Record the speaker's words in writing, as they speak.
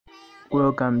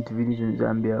Welcome to Videos in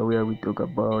Zambia, where we talk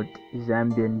about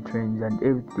Zambian trends and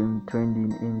everything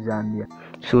trending in Zambia.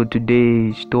 So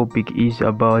today's topic is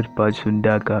about Patson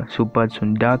Daka. So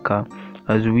Patson Daka,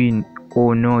 as we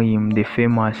all know him, the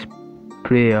famous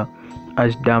player,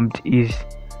 has dumped his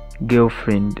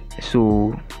girlfriend.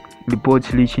 So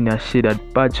reports reaching us say that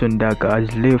Patson Daka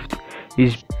has left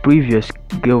his previous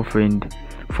girlfriend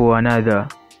for another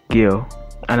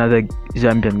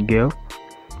Zambian girl,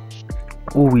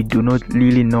 who we do not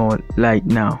really know right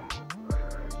now.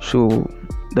 So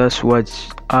that's what's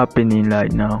happening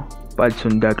right now.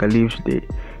 Patson Daka leaves the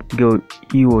girl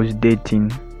he was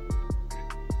dating.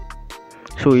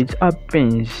 So it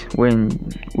happens when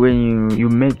you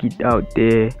make it out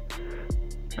there.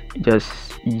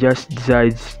 He just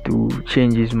decides to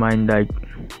change his mind, like,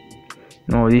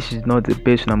 no, this is not the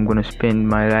person I'm gonna spend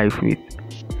my life with,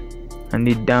 and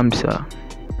he dumps her.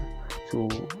 So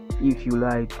if you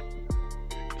like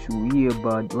to hear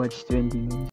about what's trending in